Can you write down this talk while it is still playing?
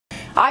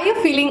Are you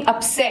feeling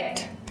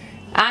upset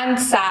and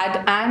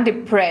sad and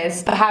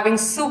depressed, having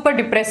super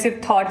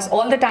depressive thoughts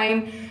all the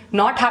time,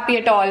 not happy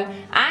at all,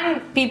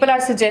 and people are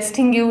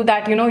suggesting you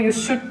that you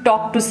should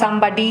talk to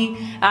somebody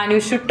and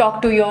you should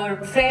talk to your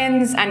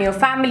friends and your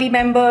family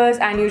members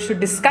and you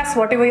should discuss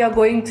whatever you're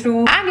going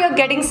through, and you're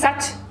getting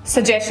such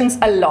suggestions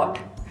a lot.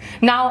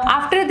 Now,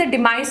 after the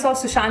demise of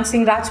Sushant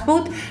Singh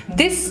Rajput,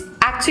 this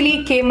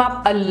actually came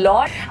up a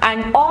lot,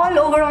 and all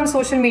over on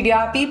social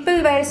media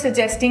people were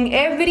suggesting,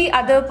 every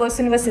other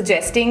person was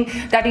suggesting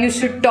that you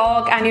should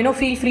talk, and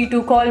feel free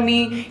to call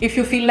me if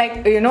you feel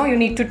like you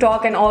need to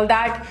talk and all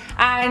that.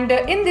 And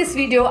in this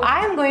video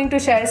I am going to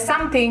share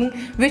something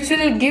which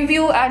will give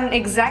you an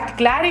exact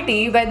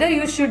clarity whether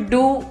you should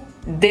do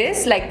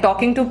this, like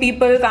talking to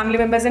people, family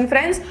members and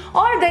friends,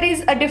 or there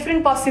is a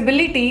different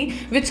possibility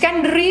which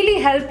can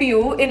really help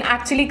you in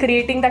actually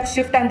creating that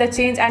shift and the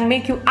change and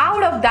make you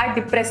out of that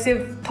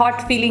depressive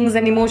thought, feelings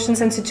and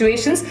emotions and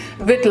situations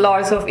with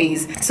lots of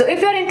ease. So if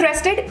you're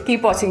interested,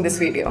 keep watching this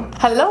video.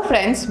 Hello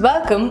friends,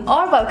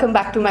 welcome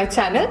back to my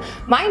channel.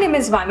 My name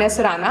is Vanyaa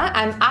Surana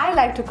and I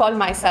like to call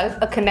myself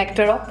a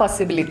connector of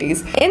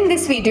possibilities. In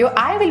this video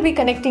I will be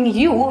connecting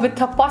you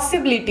with a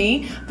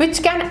possibility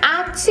which can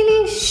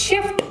actually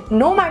shift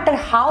no matter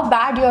how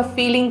bad you're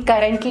feeling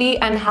currently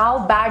and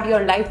how bad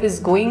your life is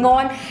going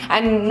on,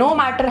 and no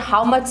matter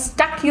how much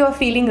stuck you're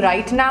feeling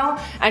right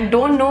now and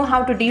don't know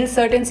how to deal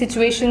certain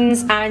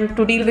situations and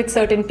to deal with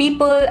certain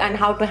people and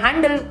how to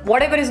handle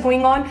whatever is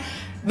going on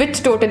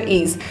with total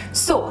ease.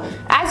 So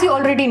as you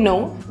already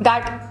know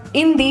that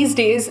in these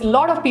days, a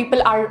lot of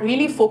people are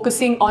really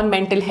focusing on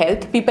mental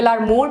health. People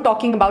are more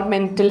talking about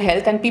mental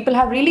health, and people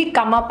have really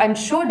come up and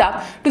showed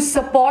up to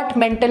support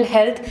mental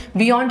health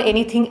beyond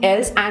anything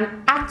else, and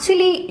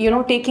actually,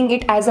 taking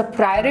it as a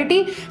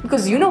priority.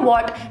 Because a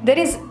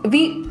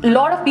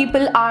lot of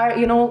people are,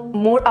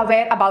 more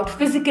aware about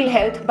physical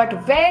health, but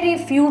very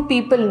few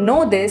people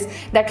know this,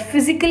 that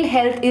physical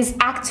health is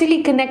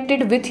actually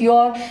connected with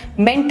your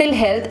mental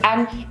health.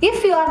 And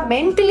if you are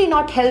mentally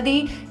not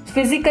healthy,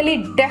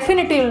 physically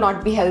definitely will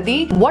not be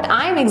healthy. What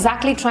I am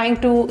exactly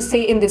trying to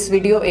say in this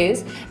video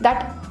is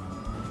that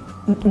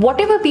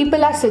whatever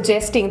people are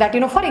suggesting, that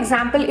for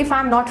example, if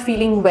I'm not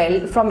feeling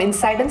well from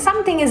inside and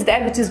something is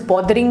there which is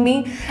bothering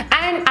me,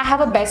 and I have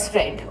a best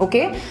friend,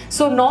 okay,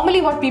 so normally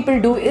what people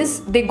do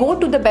is they go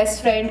to the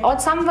best friend or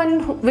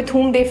someone with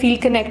whom they feel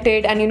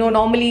connected, and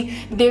normally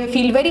they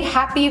feel very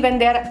happy when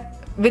they're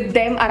with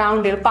them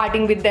around,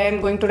 partying with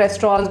them, going to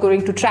restaurants,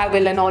 going to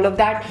travel and all of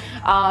that.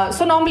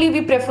 So normally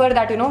we prefer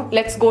that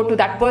let's go to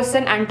that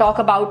person and talk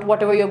about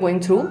whatever you're going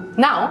through.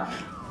 Now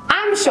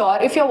I'm sure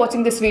if you're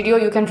watching this video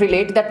you can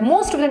relate that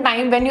most of the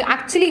time when you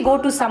actually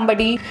go to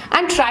somebody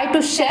and try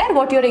to share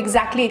what you're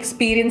exactly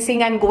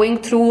experiencing and going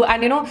through,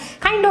 and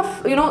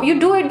you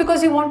do it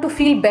because you want to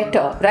feel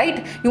better,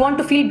 right? You want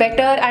to feel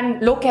better,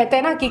 and log kehte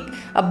hain na ki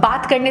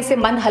baat karne se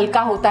man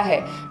halka hota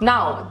hai.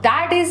 Now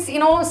that is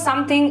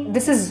something,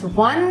 this is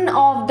one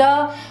of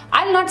the,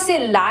 I'll not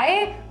say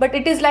lie, but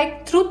it is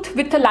like truth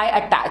with a lie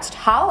attached.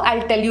 How?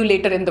 I'll tell you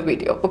later in the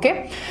video,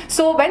 okay?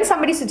 So when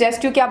somebody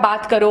suggests you kya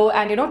baat karo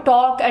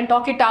and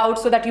talk it out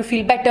so that you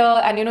feel better,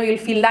 and you'll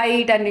feel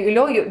light, and you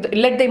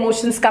let the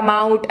emotions come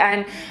out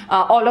and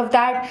all of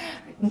that,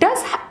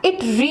 does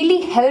it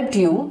really help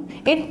you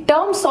in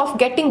terms of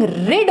getting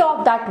rid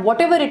of that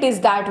whatever it is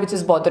that which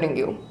is bothering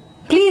you?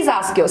 Please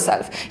ask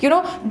yourself,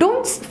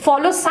 don't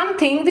follow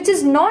something which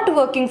is not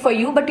working for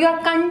you, but you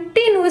are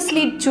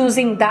continuously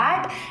choosing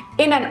that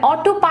in an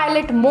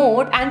autopilot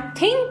mode and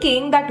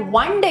thinking that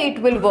one day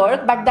it will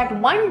work, but that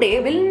one day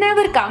will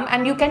never come.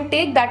 And you can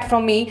take that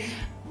from me,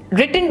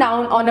 written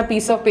down on a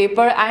piece of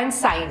paper and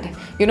signed,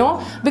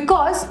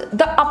 because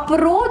the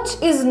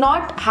approach is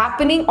not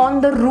happening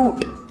on the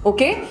root.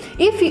 Okay,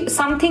 if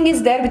something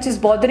is there which is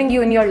bothering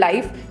you in your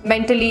life,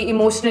 mentally,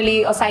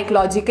 emotionally or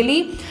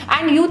psychologically,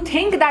 and you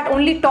think that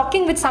only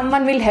talking with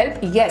someone will help,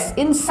 yes,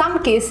 in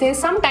some cases,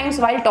 sometimes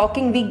while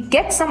talking we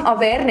get some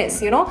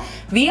awareness,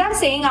 we are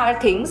saying our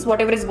things,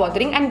 whatever is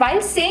bothering, and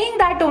while saying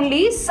that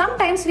only,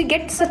 sometimes we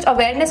get such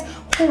awareness,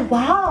 oh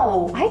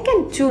wow, I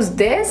can choose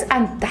this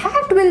and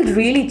that will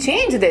really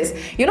change this.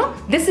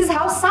 This is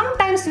how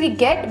sometimes we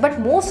get, but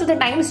most of the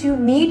times you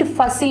need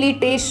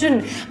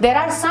facilitation. There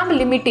are some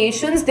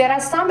limitations, there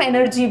are some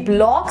energy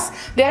blocks,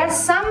 there are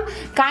some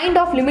kind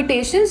of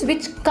limitations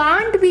which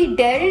can't be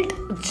dealt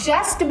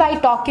just by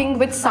talking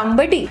with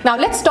somebody. Now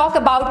let's talk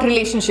about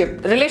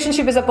relationship.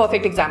 Relationship is a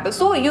perfect example.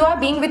 So you are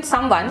being with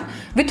someone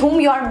with whom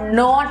you are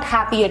not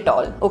happy at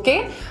all,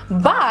 okay,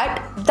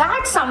 but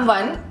that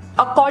someone,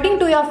 according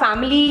to your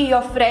family,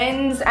 your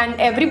friends and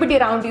everybody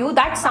around you,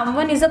 that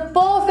someone is a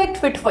perfect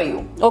fit for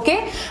you,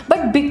 okay,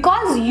 but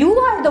because you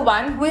are the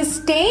one who is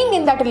staying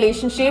in that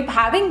relationship,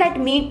 having that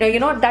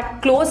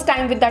that close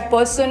time with that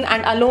person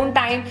and alone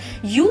time,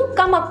 you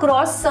come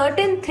across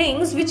certain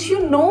things which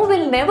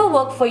will never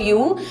work for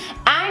you,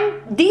 and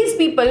And these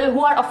people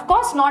who are of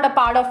course not a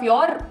part of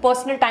your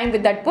personal time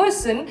with that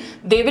person,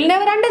 they will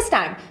never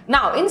understand.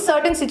 Now in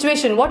certain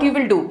situation, what you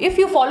will do, if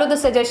you follow the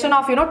suggestion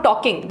of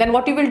talking, then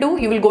what you will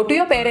do, you will go to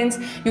your parents,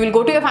 you will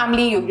go to your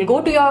family, you will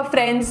go to your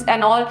friends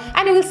and all,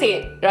 and you will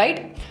say,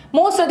 right?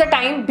 Most of the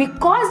time,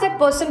 because that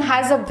person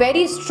has a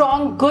very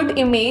strong good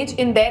image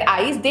in their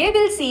eyes, they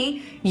will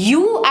see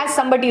you as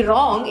somebody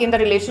wrong in the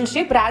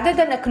relationship rather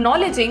than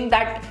acknowledging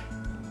that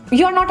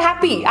you're not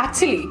happy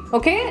actually.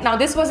 Okay, now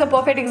this was a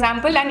perfect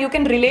example, and you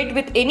can relate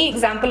with any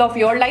example of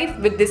your life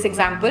with this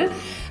example.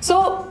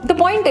 So the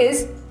point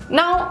is,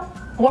 now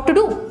what to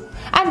do?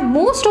 And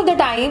most of the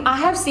time I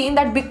have seen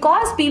that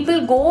because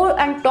people go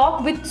and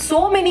talk with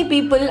so many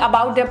people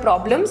about their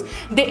problems,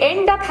 they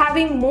end up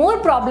having more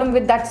problem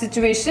with that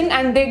situation,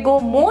 and they go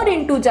more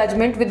into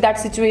judgment with that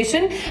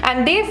situation,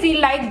 and they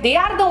feel like they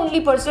are the only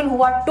person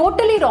who are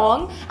totally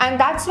wrong, and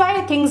that's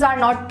why things are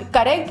not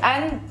correct,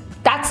 and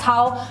that's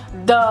how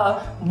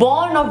the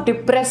born of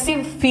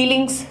depressive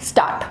feelings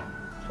start.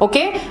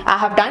 Okay, I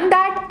have done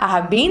that, I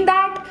have been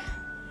that,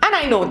 and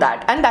I know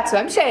that, and that's why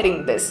I'm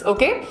sharing this.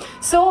 Okay,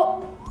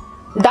 so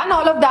done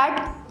all of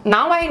that,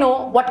 now I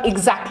know what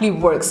exactly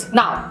works.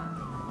 Now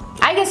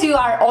I guess you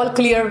are all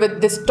clear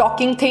with this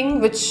talking thing,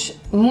 which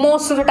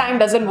most of the time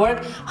doesn't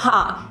work.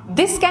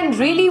 This can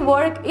really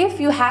work if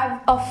you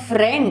have a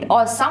friend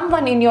or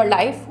someone in your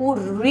life who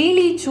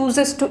really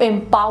chooses to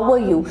empower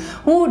you,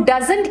 who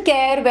doesn't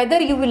care whether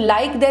you will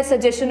like their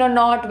suggestion or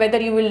not, whether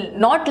you will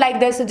not like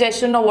their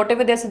suggestion or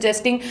whatever they're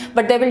suggesting,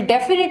 but they will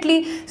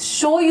definitely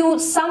show you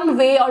some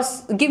way or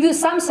give you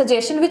some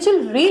suggestion which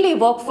will really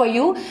work for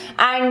you.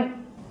 And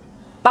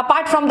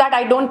apart from that,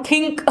 I don't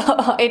think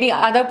any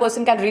other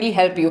person can really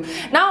help you.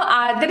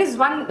 Now there is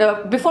one,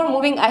 before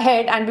moving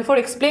ahead and before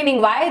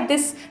explaining why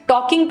this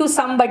talking to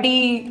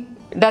somebody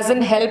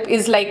doesn't help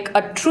is like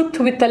a truth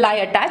with a lie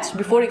attached,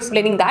 before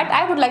explaining that,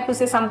 I would like to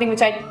say something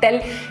which I tell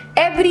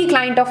every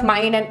client of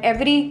mine and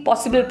every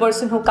possible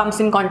person who comes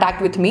in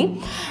contact with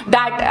me,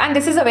 that, and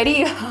this is a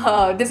very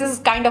this is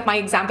kind of my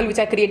example which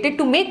I created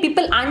to make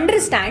people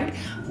understand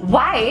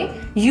why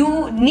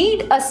you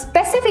need a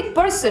specific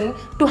person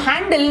to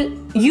handle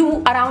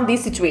you around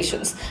these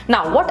situations.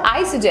 Now what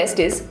I suggest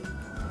is,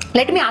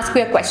 let me ask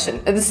you a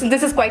question. This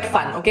is quite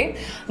fun. Okay,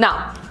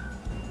 now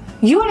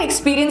you are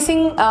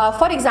experiencing,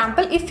 for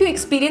example, if you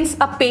experience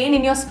a pain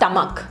in your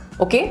stomach,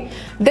 okay,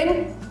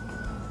 then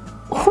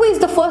who is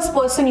the first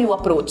person you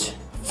approach?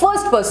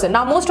 First person.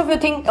 Now most of you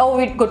think, oh,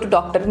 we go to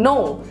doctor.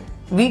 No,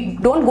 we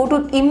don't go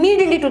to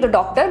immediately to the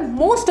doctor.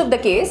 Most of the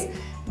case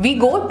we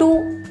go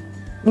to,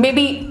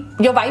 maybe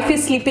your wife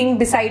is sleeping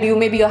beside you,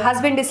 maybe your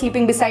husband is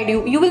sleeping beside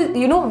you, you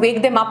will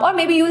wake them up, or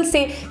maybe you will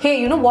say,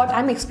 hey, you know what,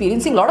 I'm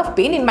experiencing a lot of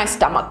pain in my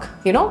stomach,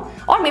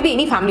 or maybe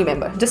any family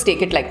member, just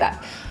take it like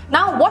that.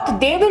 Now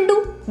what they will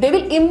do, they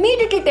will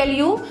immediately tell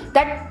you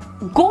that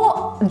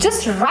go,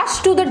 just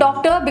rush to the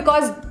doctor,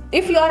 because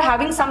if you are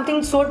having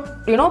something so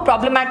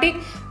problematic,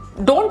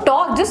 don't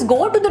talk, just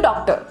go to the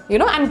doctor,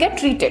 and get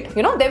treated.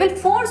 They will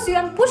force you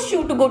and push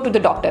you to go to the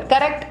doctor,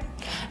 correct?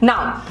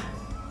 Now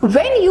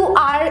when you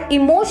are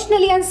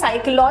emotionally and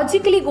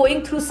psychologically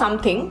going through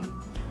something,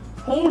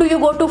 whom do you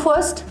go to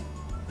first?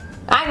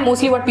 And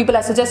mostly what people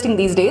are suggesting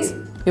these days,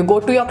 you go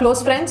to your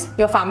close friends,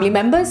 your family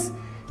members,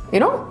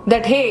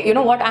 that, hey, you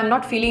know what, I'm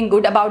not feeling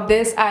good about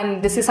this,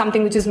 and this is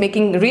something which is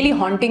really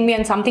haunting me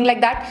and something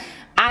like that.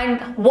 And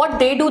what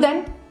they do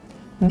then?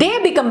 They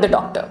become the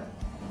doctor.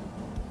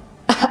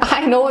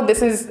 I know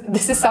this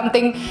is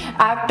something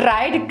I've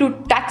tried to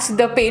touch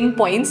the pain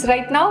points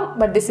right now,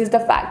 but this is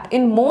the fact.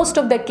 In most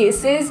of the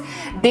cases,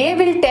 they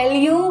will tell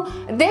you,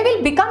 they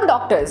will become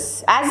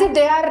doctors as if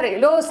they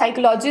are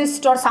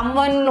psychologists or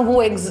someone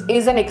who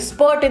is an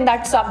expert in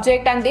that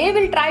subject, and they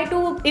will try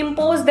to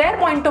impose their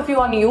point of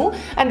view on you,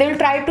 and they will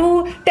try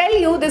to tell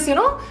you this,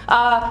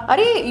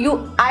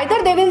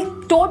 either they will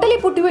totally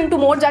put you into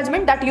more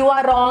judgment that you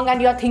are wrong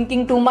and you are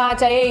thinking too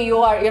much, you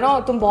are,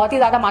 तुम बहुत ही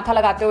ज़्यादा माथा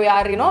लगाते हो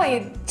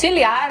यार, chill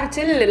yaar,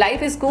 chill,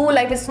 life is cool,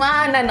 life is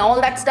fun and all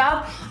that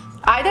stuff.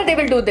 Either they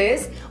will do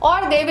this,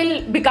 or they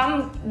will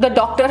become the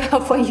doctor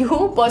for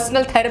you,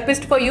 personal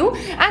therapist for you,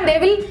 and they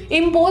will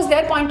impose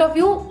their point of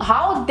view,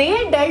 how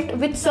they dealt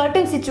with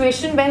certain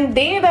situation when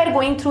they were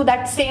going through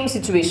that same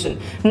situation.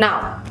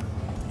 Now,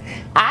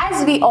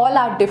 as we all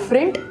are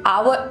different,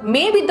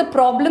 maybe the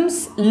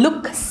problems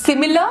look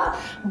similar,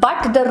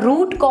 but the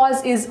root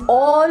cause is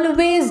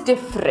always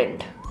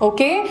different.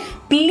 Okay,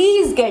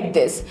 please get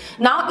this.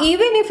 Now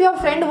even if your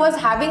friend was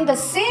having the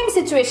same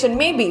situation,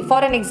 maybe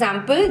for an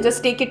example,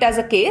 just take it as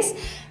a case,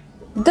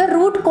 the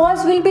root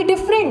cause will be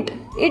different.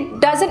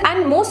 It doesn't,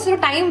 and most of the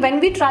time when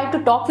we try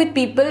to talk with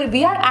people,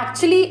 we are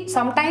actually,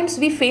 sometimes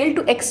we fail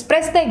to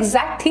express the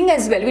exact thing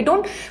as well. We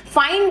don't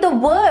find the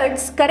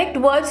correct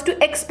words to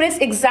express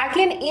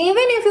exactly, and even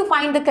if you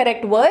find the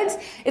correct words,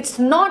 it's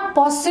not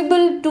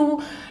possible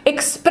to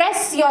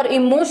express your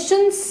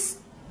emotions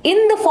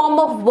in the form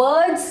of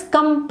words,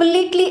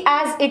 completely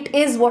as it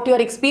is what you are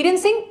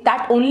experiencing,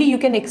 that only you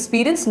can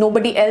experience.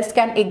 Nobody else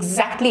can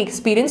exactly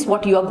experience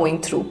what you are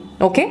going through.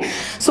 Okay,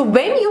 so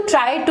when you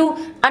try to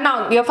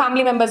announce, your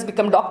family members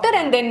become doctor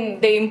and then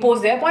they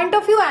impose their point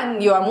of view,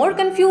 and you are more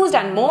confused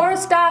and more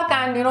stuck,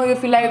 and you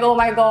feel like, oh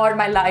my god,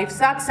 my life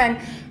sucks, and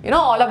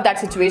all of that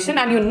situation,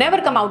 and you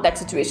never come out that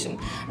situation.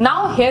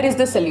 Now here is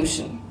the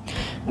solution.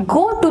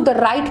 Go to the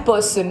right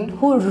person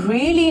who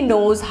really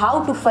knows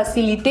how to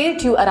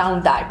facilitate you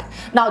around that.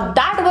 Now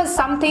that was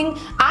something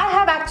I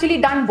have actually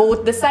done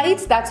both the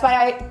sides. That's why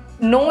I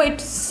know it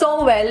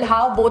so well,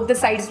 how both the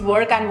sides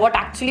work and what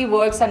actually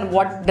works and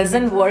what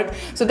doesn't work.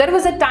 So there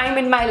was a time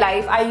in my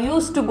life I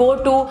used to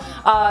go to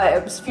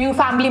a few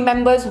family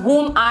members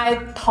whom I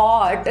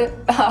thought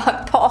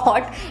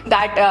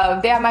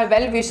that they are my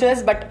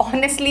well-wishers, but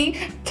honestly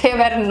they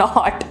were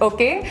not.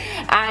 Okay,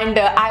 and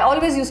I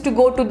always used to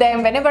go to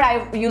them whenever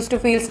I used to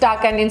feel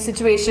stuck and in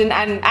situation,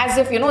 and as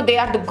if they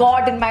are the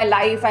god in my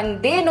life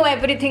and they know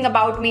everything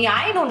about me,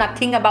 I know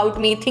nothing about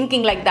me,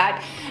 thinking like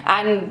that.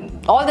 And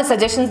all the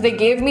suggestions they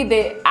gave me,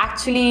 they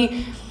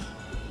actually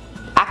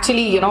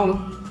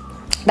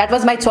that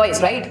was my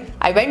choice, right?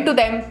 I went to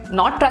them,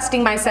 not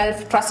trusting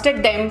myself,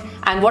 trusted them,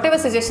 and whatever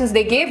suggestions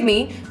they gave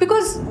me,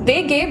 because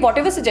they gave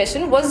whatever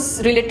suggestion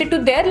was related to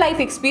their life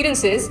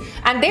experiences,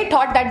 and they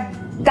thought that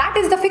that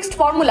is the fixed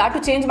formula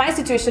to change my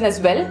situation as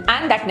well,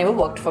 and that never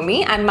worked for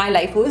me, and my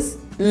life was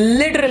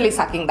literally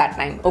sucking that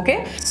time.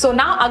 Okay, so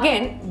now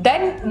again,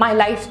 then my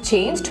life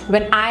changed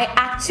when I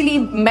actually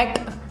met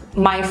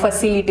my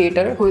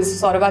facilitator, who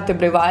is Saurabh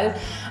Tibrewal,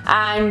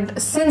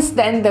 and since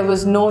then there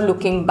was no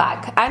looking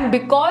back. And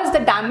because the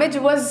damage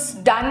was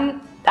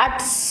done at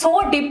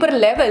so deeper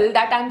level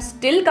that I'm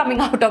still coming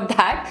out of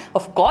that,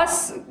 of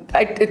course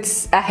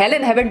it's a hell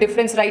and heaven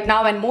difference right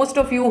now. And most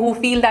of you who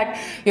feel that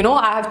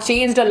I have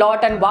changed a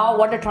lot and wow,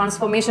 what a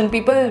transformation,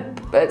 people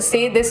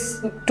say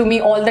this to me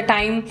all the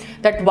time,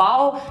 that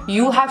wow,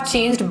 you have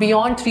changed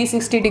beyond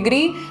 360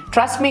 degree.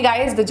 Trust me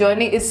guys, the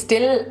journey is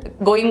still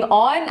going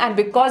on, and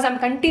because I'm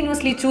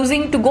continuously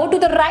choosing to go to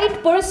the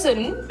right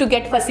person to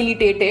get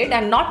facilitated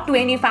and not to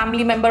any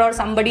family member or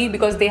somebody,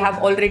 because they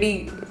have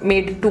already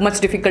made too much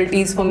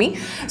difficulties for me.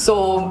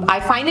 So I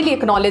finally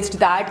acknowledged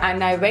that,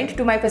 and I went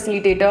to my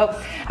facilitator,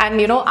 and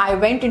I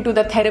went into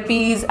the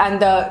therapies and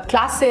the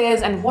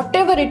classes and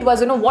whatever it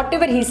was,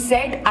 whatever he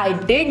said, I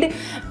did,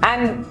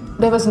 and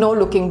there was no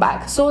looking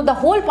back. So the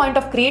whole point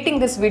of creating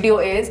this video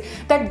is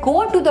that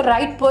go to the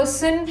right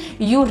person.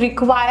 You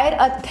require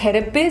a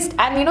therapist,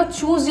 and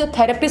choose your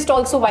therapist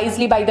also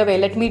wisely, by the way.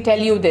 Let me tell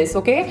you this,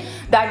 okay,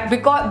 that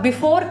because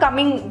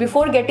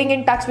before getting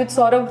in touch with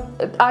Saurabh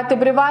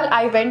Tibrewal,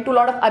 I went to a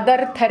lot of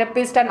other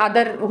therapists and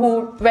other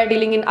who were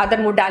dealing in other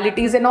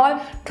modalities and all.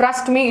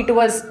 Trust me, it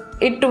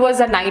was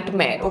a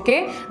nightmare.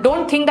 Okay,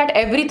 don't think that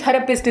every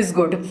therapist is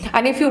good,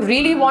 and if you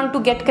really want to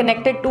get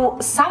connected to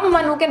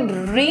someone who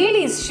can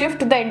really shift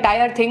the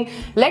entire thing,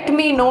 let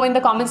me know in the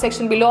comment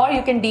section below, or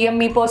you can DM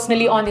me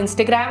personally on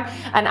Instagram,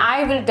 and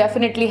I will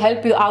definitely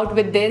help you out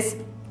with this.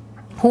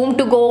 Whom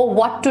to go,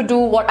 what to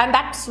do, and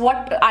that's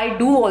what I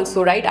do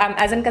also, right? I'm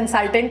as a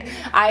consultant,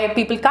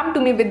 people come to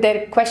me with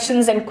their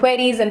questions and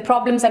queries and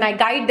problems, and I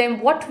guide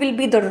them what will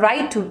be the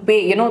right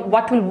way,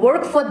 what will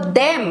work for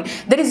them.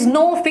 There is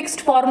no fixed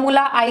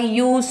formula I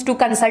use to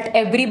consult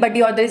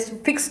everybody, or there is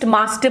fixed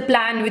master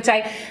plan which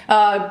I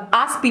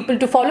ask people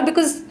to follow,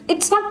 because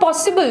it's not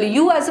possible.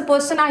 You as a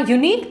person are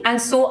unique,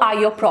 and so are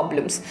your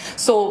problems.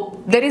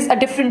 So there is a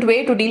different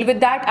way to deal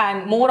with that,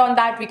 and more on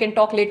that we can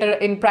talk later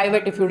in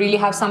private if you really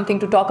have something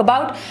to talk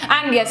about.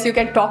 And yes, you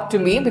can talk to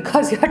me,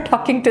 because you are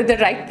talking to the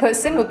right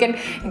person who can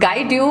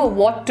guide you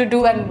what to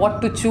do and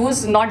what to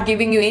choose, not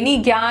giving you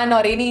any gyan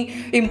or any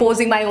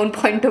imposing my own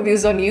point of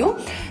views on you.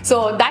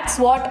 So that's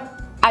what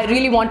I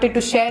really wanted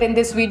to share in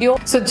this video.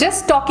 So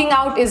just talking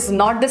out is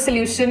not the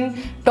solution.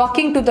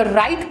 Talking to the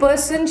right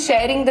person,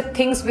 sharing the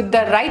things with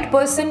the right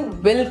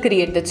person will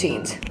create the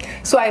change.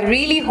 So I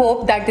really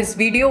hope that this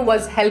video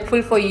was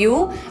helpful for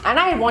you, and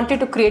I wanted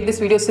to create this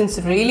video since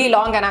really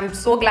long, and I'm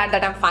so glad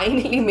that I'm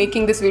finally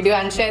making this video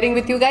and sharing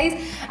with you guys.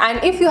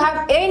 And if you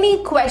have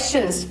any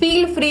questions,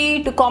 feel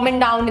free to comment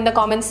down in the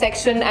comment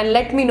section and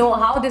let me know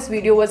how this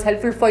video was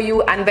helpful for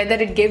you and whether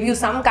it gave you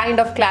some kind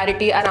of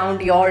clarity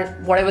around your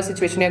whatever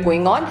situation you're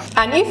going on.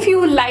 And if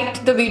you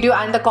liked the video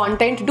and the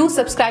content, do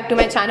subscribe to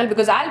my channel,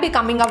 because I'll be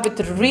coming up with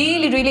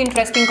really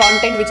interesting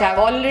content which I've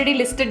already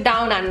listed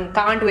down and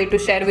can't wait to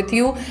share with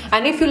you.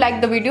 And if you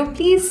like the video,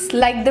 please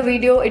like the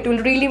video. It will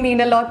really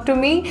mean a lot to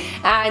me,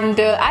 and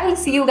I'll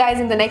see you guys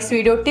in the next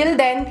video. Till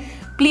then,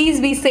 please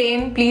be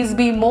sane, please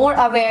be more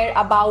aware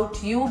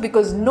about you,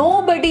 because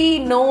nobody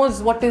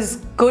knows what is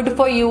good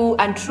for you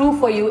and true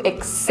for you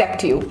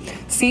except you.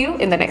 See you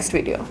in the next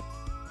video.